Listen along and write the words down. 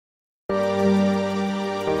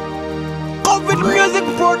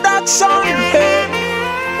production. Hey.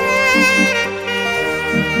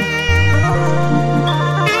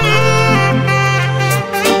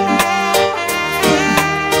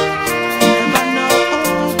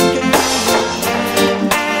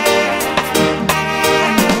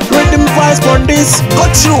 Rydim Vibz on this,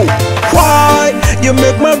 got you. Why you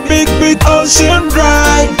make my big ocean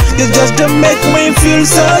dry? You just to make me feel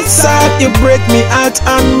so sad. You break me out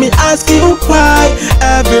and me ask you why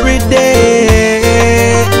every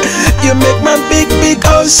day. You make my big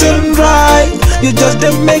ocean dry. You just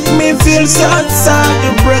to make me feel so sad.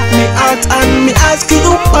 You break me out and me ask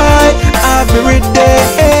you why every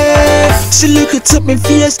day. She look at me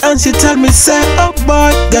fierce and she tell me say, oh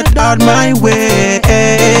boy, get out my way.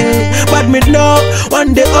 But me know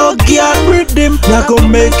one day, oh girl, Rydim, I go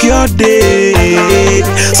make your day.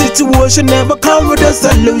 Situation never come with a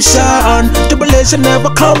solution. Tribulation never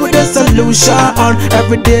come with a solution.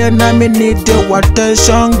 Every day and I may need your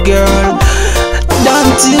attention, girl.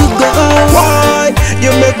 Don't you go. Why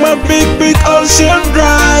you make my big ocean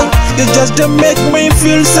dry? You just to make me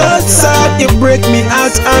feel so sad. You break me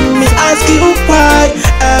out and me ask you why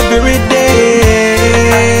every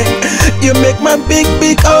day. You make my big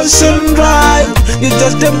ocean dry. You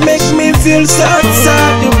just to make me feel so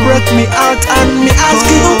sad. You break me out and me ask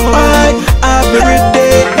you why every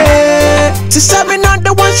day. She said me not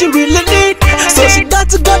the one she really need, so she got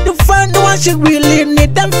to find the one she really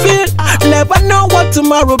need and feel. Never know what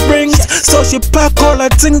tomorrow brings, so she pack all her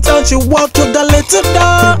things and she walk to the little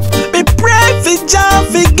door. Be pray for Jah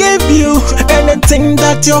forgive you anything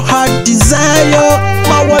that your heart desire.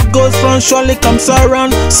 But what goes wrong surely comes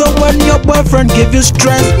around. So when your boyfriend give you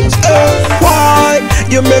stress, why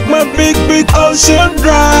you make my big ocean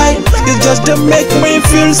dry? You just to make me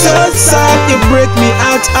feel so sad. You break me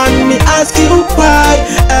out and me ask you why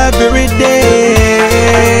every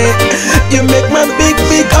day. You make my big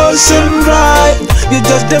ocean dry. You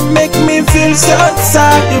just to make me feel so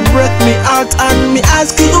sad. You break me out and me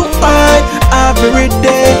ask you why every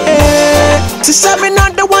day. She said me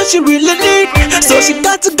not the one she really need, so she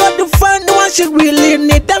got to find the one she really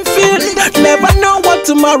need and feel. Never know what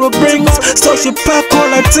tomorrow brings, so she pack all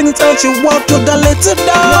her things and she walk to the little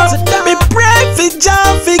door. Be pray for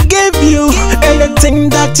Jah forgive you anything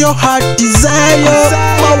that your heart desire.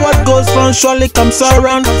 But what goes wrong surely comes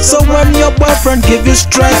around. So when your boyfriend give you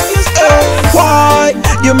stress, why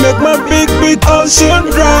you make my big ocean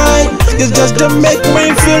dry? You just to make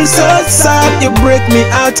me feel so sad. You break me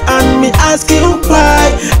out and me ask you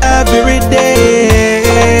why every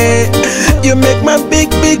day. You make my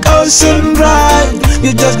big ocean dry.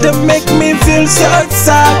 You just to make me feel so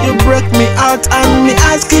sad. You break me out and me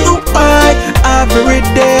ask you why every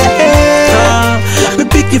day. Me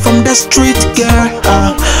pick you from the street, girl,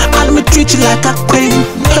 and me treat you like a queen.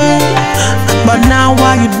 But now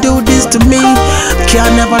why you do this to me?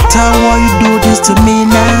 Can't never tell why you do this to me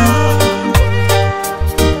now.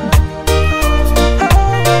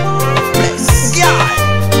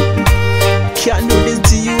 Can't do this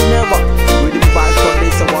to you never. Rydim Vibz for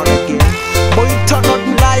this I want again. But you turn out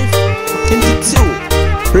life into two.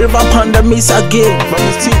 Riva upon the miss again. But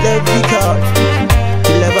you still let me call.